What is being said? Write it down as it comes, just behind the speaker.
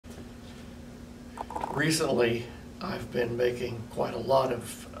Recently, I've been making quite a lot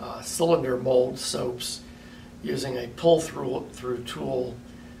of cylinder mold soaps using a pull-through tool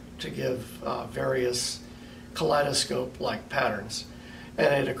to give various kaleidoscope-like patterns.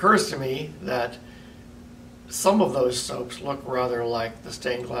 And it occurs to me that some of those soaps look rather like the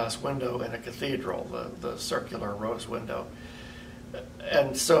stained glass window in a cathedral, the circular rose window.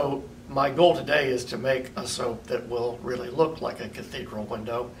 And so my goal today is to make a soap that will really look like a cathedral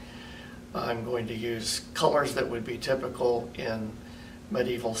window. I'm going to use colors that would be typical in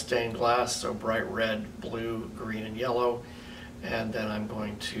medieval stained glass, so bright red, blue, green, and yellow. And then I'm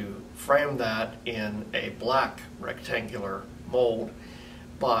going to frame that in a black rectangular mold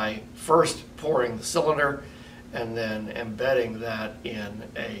by first pouring the cylinder and then embedding that in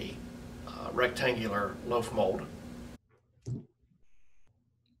a rectangular loaf mold.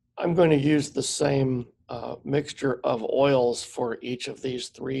 I'm going to use the same mixture of oils for each of these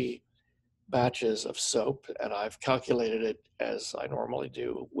three batches of soap, and I've calculated it as I normally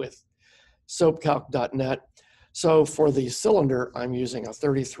do with soapcalc.net. So for the cylinder, I'm using a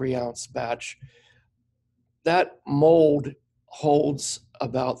 33-ounce batch. That mold holds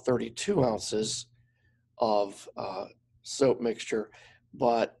about 32 ounces of soap mixture,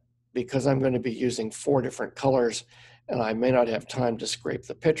 but because I'm going to be using 4 different colors and I may not have time to scrape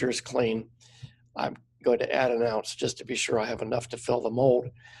the pitchers clean, I'm going to add an ounce just to be sure I have enough to fill the mold.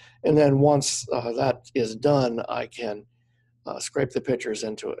 And then once that is done, I can scrape the pitchers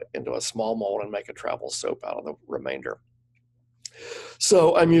into a small mold and make a travel soap out of the remainder.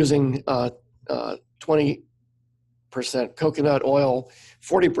 So I'm using 20% coconut oil,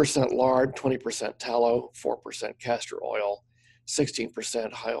 40% lard, 20% tallow, 4% castor oil,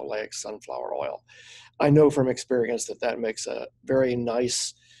 16% high oleic sunflower oil. I know from experience that that makes a very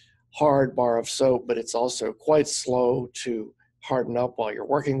nice hard bar of soap, but it's also quite slow to harden up while you're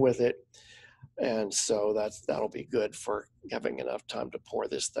working with it. And so that'll be good for having enough time to pour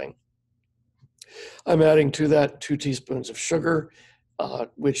this thing. I'm adding to that 2 teaspoons of sugar,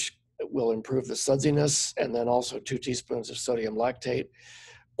 which will improve the sudsiness, and then also 2 teaspoons of sodium lactate.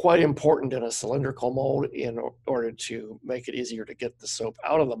 Quite important in a cylindrical mold in order to make it easier to get the soap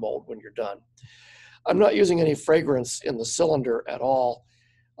out of the mold when you're done. I'm not using any fragrance in the cylinder at all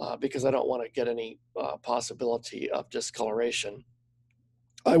because I don't want to get any possibility of discoloration.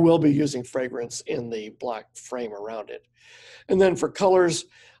 I will be using fragrance in the black frame around it. And then for colors,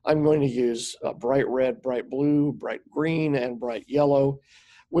 I'm going to use bright red, bright blue, bright green, and bright yellow,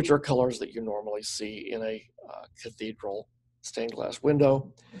 which are colors that you normally see in a cathedral stained glass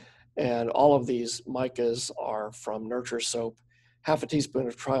window. And all of these micas are from Nurture Soap. Half a teaspoon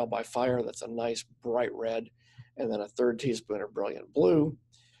of Trial by Fire, that's a nice bright red, and then a 1/3 teaspoon of Brilliant Blue.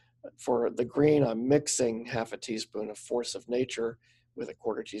 For the green, I'm mixing half a teaspoon of Force of Nature with a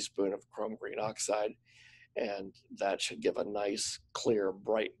 1/4 teaspoon of chrome green oxide, and that should give a nice, clear,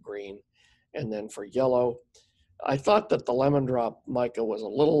 bright green. And then for yellow, I thought that the Lemon Drop mica was a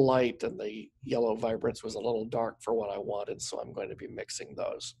little light and the yellow vibrance was a little dark for what I wanted, so I'm going to be mixing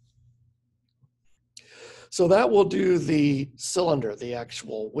those. So that will do the cylinder, the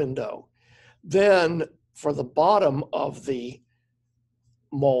actual window. Then for the bottom of the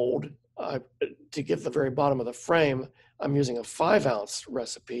mold, to give the very bottom of the frame, I'm using a 5-ounce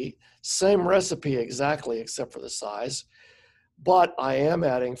recipe. Same recipe exactly except for the size, but I am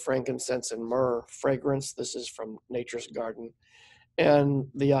adding frankincense and myrrh fragrance. This is from Nature's Garden. And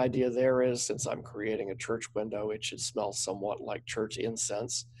the idea there is, since I'm creating a church window, it should smell somewhat like church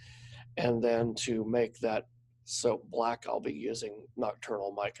incense. And then to make that soap black, I'll be using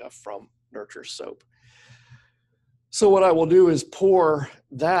Nocturnal Mica from Nurture Soap. So what I will do is pour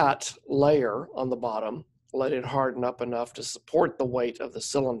that layer on the bottom, let it harden up enough to support the weight of the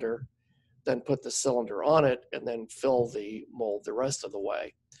cylinder, then put the cylinder on it, and then fill the mold the rest of the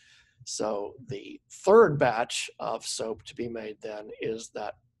way. So the 3rd batch of soap to be made then is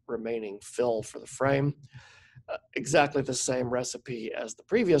that remaining fill for the frame. Exactly the same recipe as the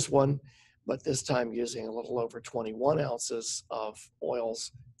previous one, but this time using a little over 21 ounces of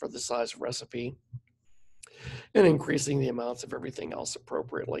oils for the size recipe and increasing the amounts of everything else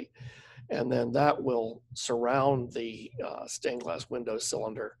appropriately. And then that will surround the stained glass window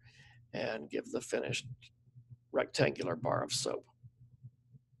cylinder and give the finished rectangular bar of soap.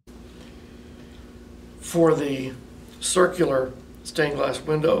 For the circular stained glass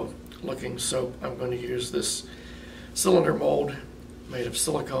window looking soap, I'm going to use this cylinder mold made of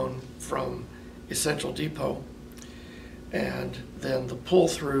silicone from Essential Depot. And then the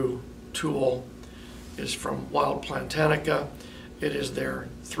pull-through tool is from Wild Plantanica. It is their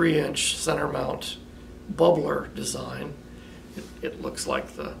 3-inch center mount bubbler design. It looks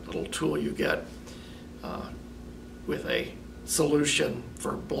like the little tool you get with a solution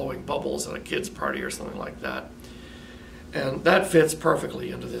for blowing bubbles at a kid's party or something like that. And that fits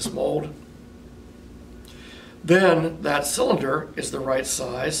perfectly into this mold. Then that cylinder is the right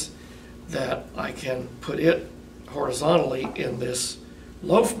size that I can put it horizontally in this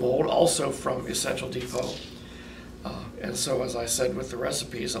loaf mold, also from Essential Depot. And so, as I said with the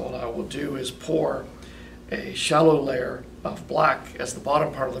recipes, what I will do is pour a shallow layer of black as the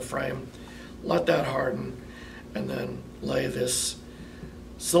bottom part of the frame, let that harden, and then lay this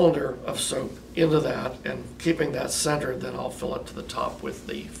cylinder of soap into that, and keeping that centered, then I'll fill it to the top with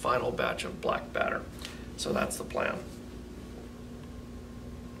the final batch of black batter. So that's the plan.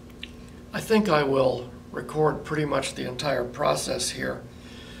 I think I will record pretty much the entire process here,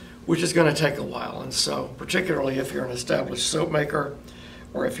 which is going to take a while. And so, particularly if you're an established soap maker,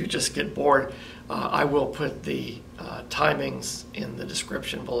 or if you just get bored, I will put the timings in the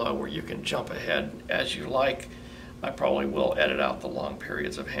description below where you can jump ahead as you like. I probably will edit out the long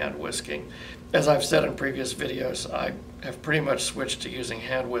periods of hand whisking. As I've said in previous videos, I have pretty much switched to using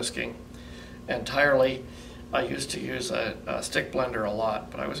hand whisking entirely. I used to use a stick blender a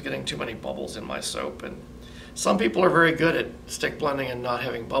lot, but I was getting too many bubbles in my soap. And some people are very good at stick blending and not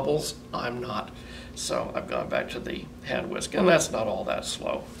having bubbles. I'm not. So I've gone back to the hand whisk, and that's not all that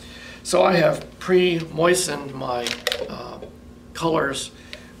slow. So I have pre-moistened my colors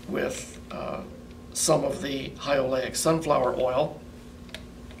with some of the high oleic sunflower oil.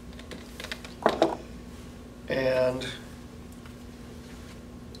 And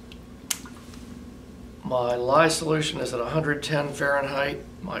my lye solution is at 110 Fahrenheit.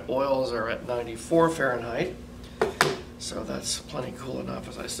 My oils are at 94 Fahrenheit. So that's plenty cool enough.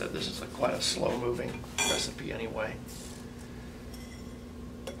 As I said, this is quite a slow-moving recipe anyway.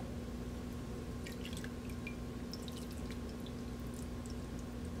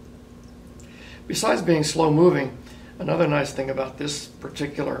 Besides being slow-moving, another nice thing about this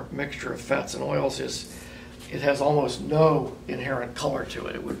particular mixture of fats and oils is it has almost no inherent color to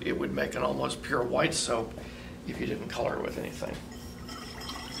it. It would make an almost pure white soap if you didn't color it with anything.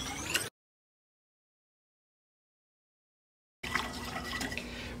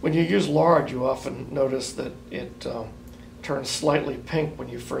 When you use lard, you often notice that it turns slightly pink when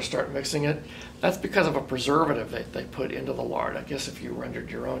you first start mixing it. That's because of a preservative that they put into the lard. I guess if you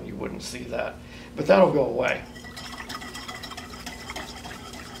rendered your own, you wouldn't see that. But that'll go away.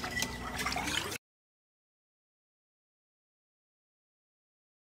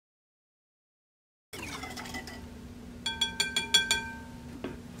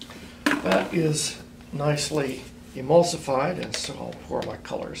 That is nicely emulsified, and so I'll pour my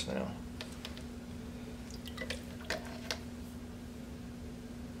colors now.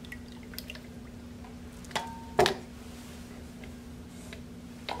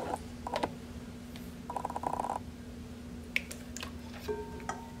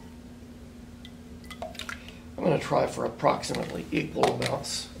 I'm going to try for approximately equal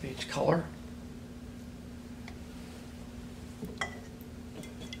amounts of each color.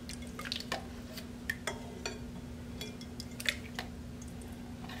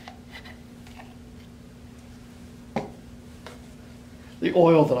 The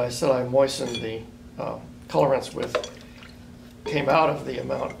oil that I said I moistened the colorants with came out of the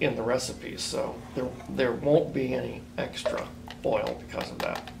amount in the recipe, so there won't be any extra oil because of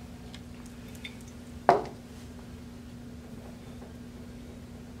that.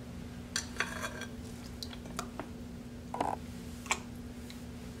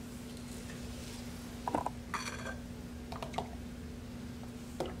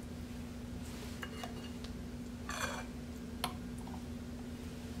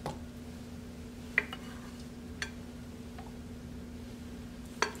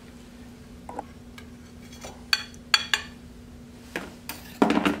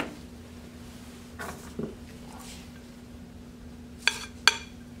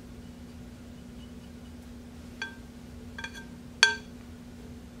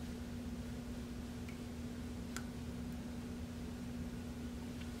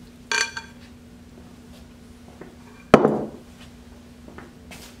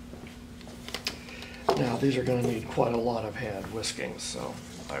 Now these are going to need quite a lot of hand whisking, so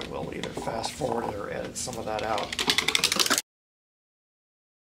I will either fast forward it or edit some of that out.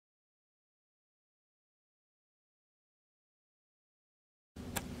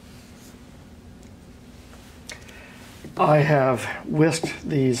 I have whisked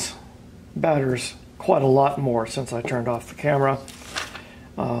these batters quite a lot more since I turned off the camera,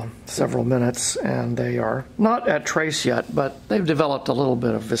 several minutes, and they are not at trace yet, but they've developed a little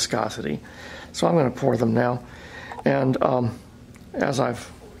bit of viscosity. So I'm going to pour them now, and as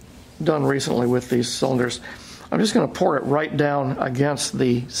I've done recently with these cylinders. I'm just going to pour it right down against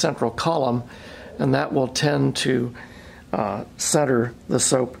the central column, and that will tend to center the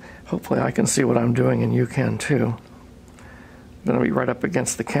soap. Hopefully I can see what I'm doing and you can too. I'm going to be right up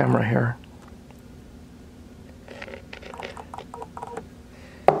against the camera here.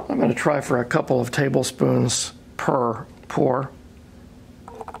 I'm going to try for a couple of tablespoons per pour.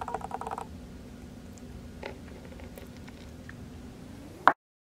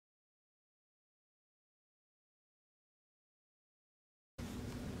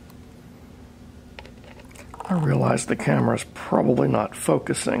 I realize the camera's probably not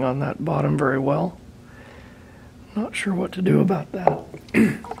focusing on that bottom very well. Not sure what to do about that.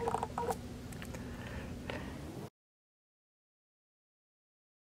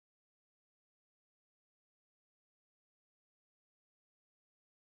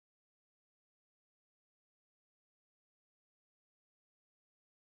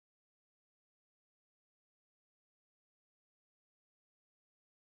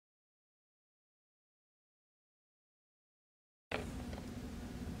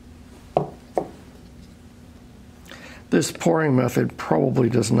 This pouring method probably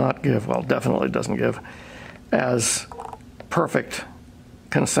does not give, well, definitely doesn't give, as perfect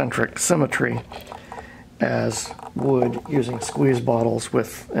concentric symmetry as would using squeeze bottles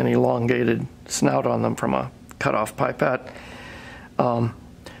with an elongated snout on them from a cut-off pipette. On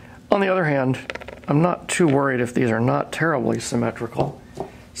the other hand, I'm not too worried if these are not terribly symmetrical,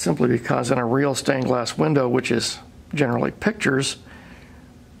 simply because in a real stained glass window, which is generally pictures,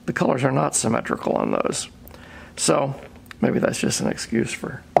 the colors are not symmetrical on those. So maybe that's just an excuse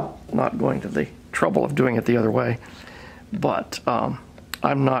for not going to the trouble of doing it the other way. But I'm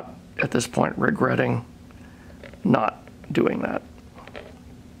not, at this point, regretting not doing that.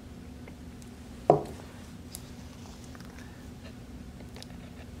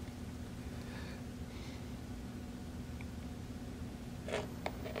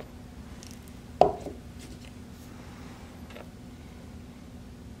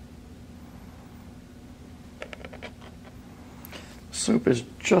 Soup is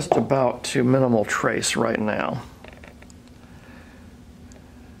just about to minimal trace right now.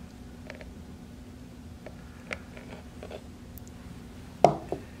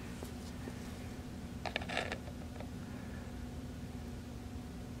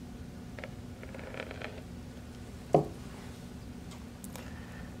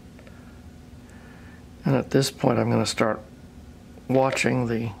 And at this point, I'm going to start watching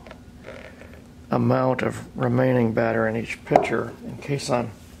the amount of remaining batter in each pitcher in case I'm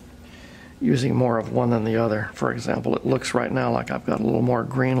using more of one than the other. For example, it looks right now like I've got a little more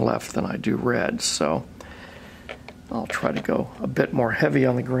green left than I do red, so I'll try to go a bit more heavy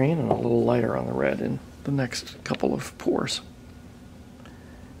on the green and a little lighter on the red in the next couple of pours.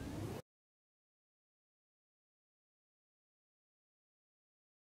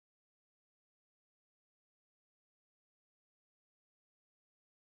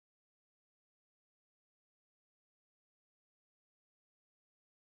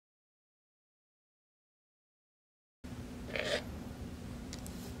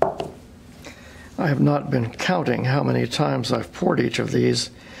 I have not been counting how many times I've poured each of these,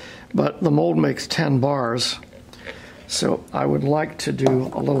 but the mold makes 10 bars, so I would like to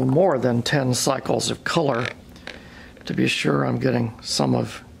do a little more than 10 cycles of color to be sure I'm getting some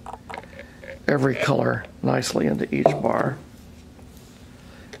of every color nicely into each bar,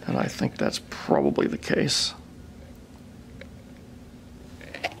 and I think that's probably the case.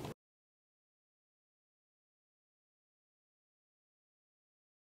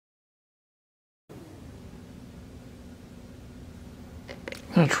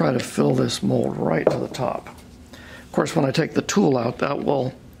 I'm going to try to fill this mold right to the top. Of course, when I take the tool out, that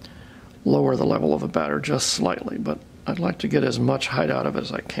will lower the level of the batter just slightly, but I'd like to get as much height out of it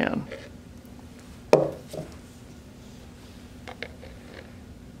as I can.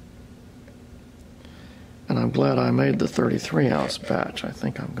 And I'm glad I made the 33-ounce batch. I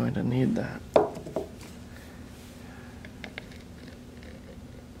think I'm going to need that.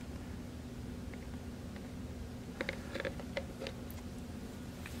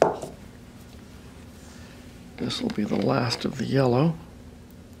 This will be the last of the yellow.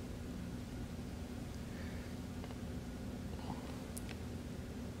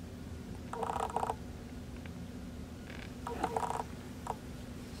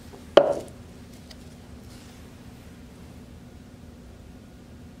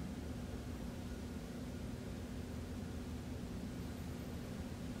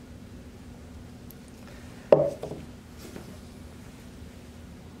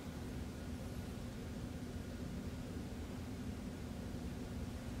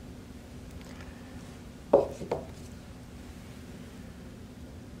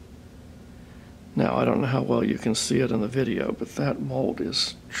 Now, I don't know how well you can see it in the video, but that mold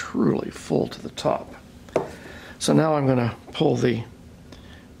is truly full to the top. So now I'm going to pull the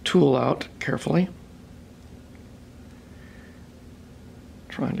tool out carefully,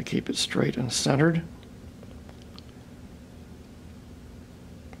 trying to keep it straight and centered.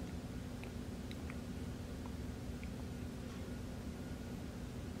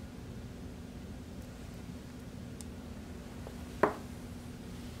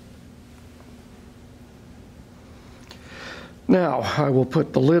 Now I will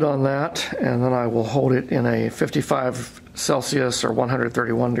put the lid on that, and then I will hold it in a 55 Celsius or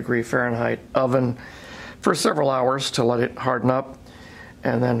 131 degree Fahrenheit oven for several hours to let it harden up,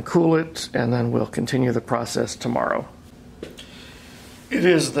 and then cool it, and then we'll continue the process tomorrow. It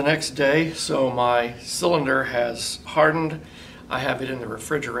is the next day, so my cylinder has hardened. I have it in the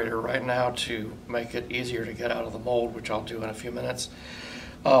refrigerator right now to make it easier to get out of the mold, which I'll do in a few minutes.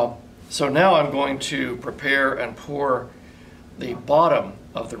 So now I'm going to prepare and pour the bottom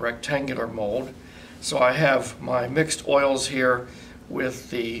of the rectangular mold. So I have my mixed oils here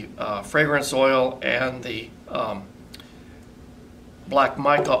with the fragrance oil and the black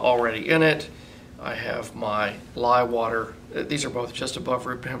mica already in it. I have my lye water. These are both just above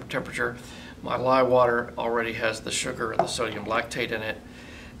room temperature. My lye water already has the sugar and the sodium lactate in it,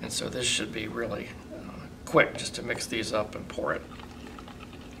 and so this should be really quick just to mix these up and pour it.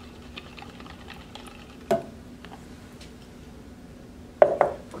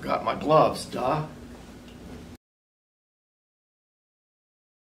 Forgot my gloves, duh.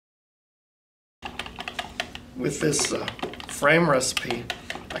 With this frame recipe,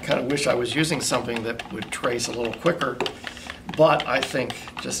 I kind of wish I was using something that would trace a little quicker, but I think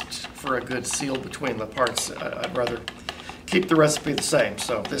just for a good seal between the parts, I'd rather keep the recipe the same.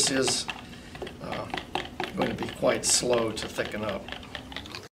 So this is going to be quite slow to thicken up.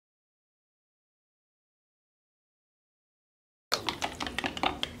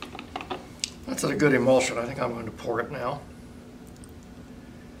 That's a good emulsion. I think I'm going to pour it now.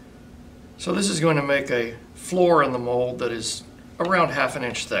 So this is going to make a floor in the mold that is around ½ an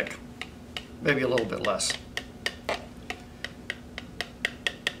inch thick, maybe a little bit less.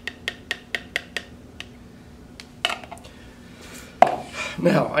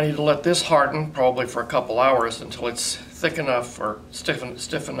 Now I need to let this harden probably for a couple hours until it's thick enough or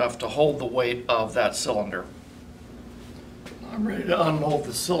stiff enough to hold the weight of that cylinder. I'm ready to unmold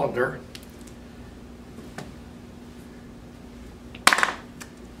the cylinder.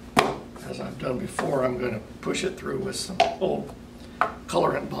 As I've done before, I'm going to push it through with some old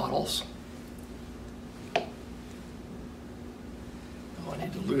colorant bottles. Oh, I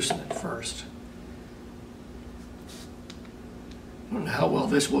need to loosen it first. I don't know how well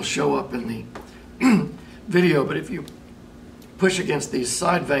this will show up in the video, but if you push against these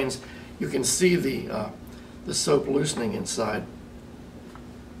side vanes, you can see the soap loosening inside.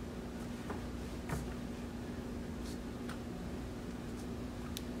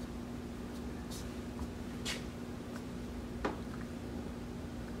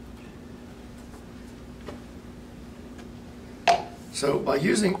 So by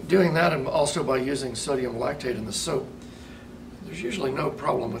doing that, and also by using sodium lactate in the soap, there's usually no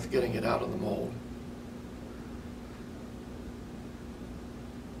problem with getting it out of the mold.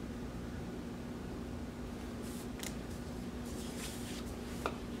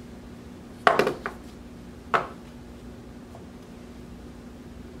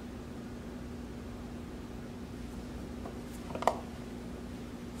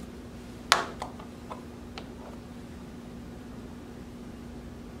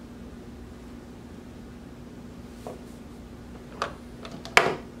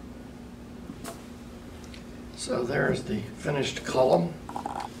 So there's the finished column,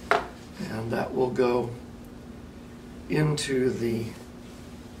 and that will go into the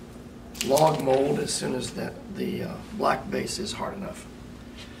log mold as soon as the black base is hard enough.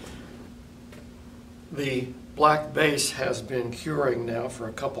 The black base has been curing now for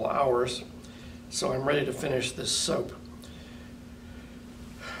a couple hours, so I'm ready to finish this soap.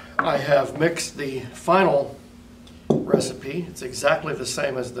 I have mixed the final recipe. It's exactly the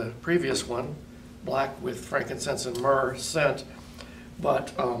same as the previous one, black with frankincense and myrrh scent,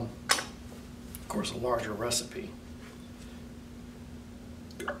 but of course a larger recipe.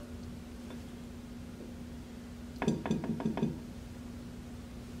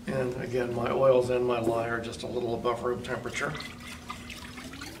 And again, my oils and my lye are just a little above room temperature.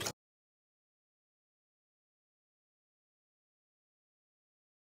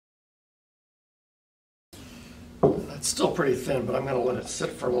 That's still pretty thin, but I'm going to let it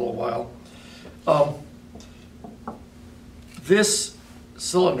sit for a little while. This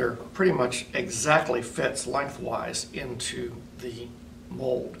cylinder pretty much exactly fits lengthwise into the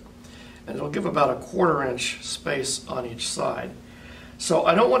mold. And it'll give about a 1/4 inch space on each side. So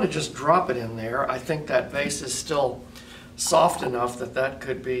I don't want to just drop it in there. I think that base is still soft enough that that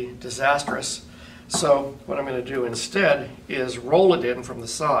could be disastrous. So what I'm going to do instead is roll it in from the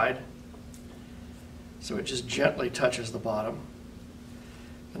side so it just gently touches the bottom,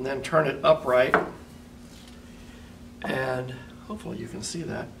 and then turn it upright, and hopefully you can see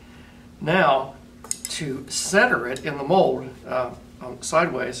that. Now, to center it in the mold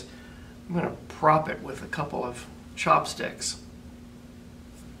sideways, I'm going to prop it with a couple of chopsticks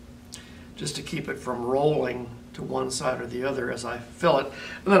just to keep it from rolling to one side or the other as I fill it,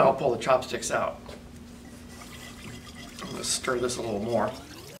 and then I'll pull the chopsticks out. I'm going to stir this a little more.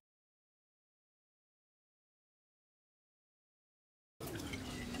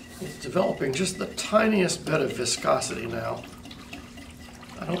 It's developing just the tiniest bit of viscosity now.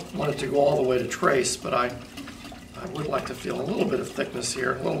 I don't want it to go all the way to trace, but I would like to feel a little bit of thickness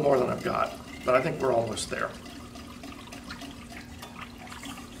here, a little more than I've got, but I think we're almost there.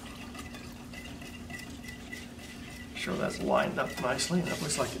 Sure that's lined up nicely. That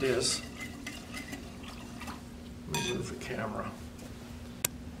looks like it is. Let me move the camera.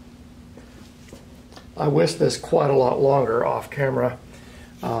 I whisked this quite a lot longer off camera.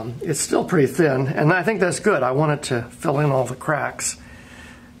 It's still pretty thin, and I think that's good. I want it to fill in all the cracks.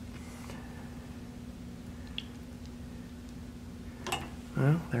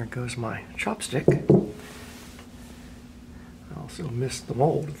 Well, there goes my chopstick. I also missed the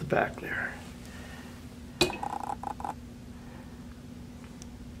mold at the back there.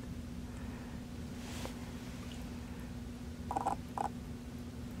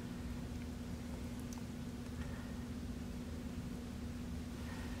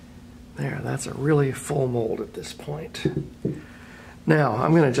 There, that's a really full mold at this point. Now,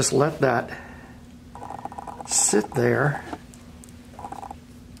 I'm going to just let that sit there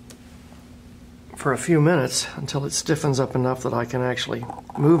for a few minutes until it stiffens up enough that I can actually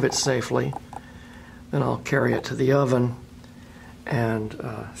move it safely. Then I'll carry it to the oven and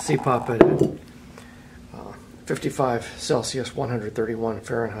CPOP it at 55 Celsius, 131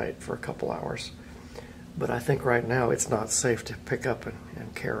 Fahrenheit for a couple hours. But I think right now it's not safe to pick up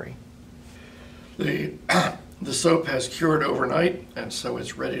and carry. The soap has cured overnight, and so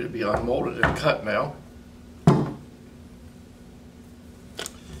it's ready to be unmolded and cut now.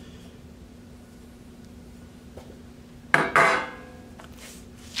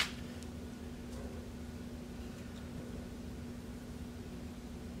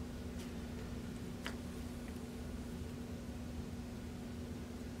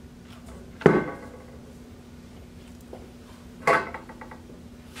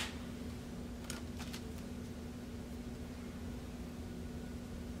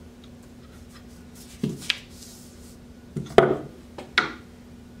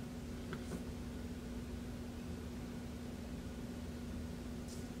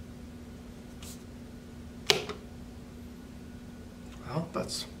 Well,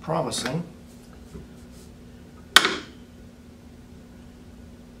 that's promising.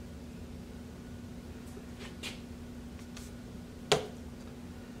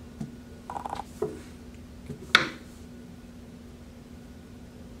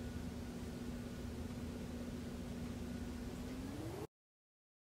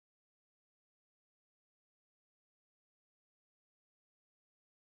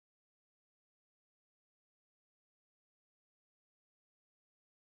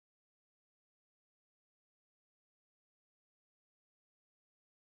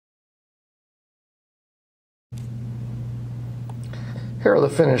 Here are the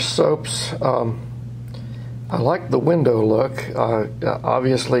finished soaps. I like the window look.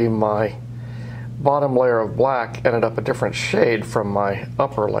 Obviously my bottom layer of black ended up a different shade from my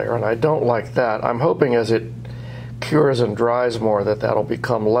upper layer, and I don't like that. I'm hoping as it cures and dries more that that'll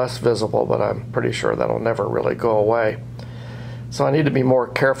become less visible, but I'm pretty sure that'll never really go away. So I need to be more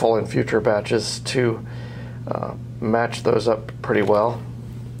careful in future batches to match those up pretty well.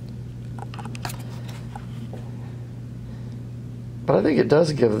 But I think it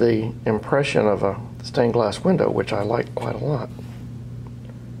does give the impression of a stained glass window, which I like quite a lot.